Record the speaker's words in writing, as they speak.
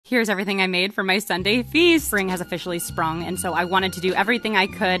Here's everything I made for my Sunday feast. Spring has officially sprung, and so I wanted to do everything I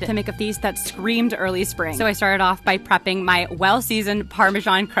could to make a feast that screamed early spring. So I started off by prepping my well-seasoned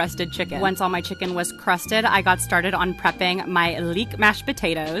Parmesan crusted chicken. Once all my chicken was crusted, I got started on prepping my leek mashed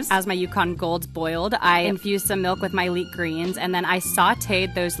potatoes. As my Yukon Golds boiled, I infused some milk with my leek greens, and then I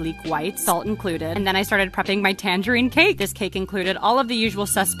sauteed those leek whites, salt included. And then I started prepping my tangerine cake. This cake included all of the usual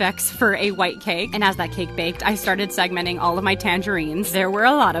suspects for a white cake. And as that cake baked, I started segmenting all of my tangerines. There were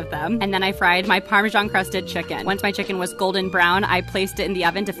a lot of them. And then I fried my Parmesan crusted chicken. Once my chicken was golden brown, I placed it in the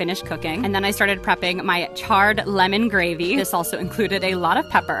oven to finish cooking. And then I started prepping my charred lemon gravy. This also included a lot of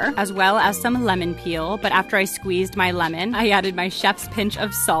pepper, as well as some lemon peel. But after I squeezed my lemon, I added my chef's pinch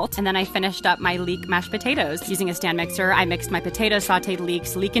of salt. And then I finished up my leek mashed potatoes. Using a stand mixer, I mixed my potatoes, sauteed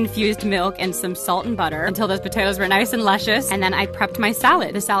leeks, leek-infused milk, and some salt and butter until those potatoes were nice and luscious. And then I prepped my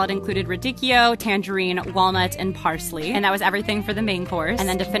salad. The salad included radicchio, tangerine, walnut, and parsley. And that was everything for the main course. And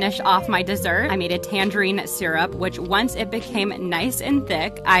then to finish off my dessert, I made a tangerine syrup, which once it became nice and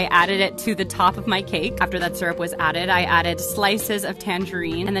thick, I added it to the top of my cake. After that syrup was added, I added slices of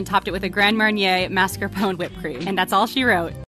tangerine and then topped it with a Grand Marnier mascarpone whipped cream. And that's all she wrote.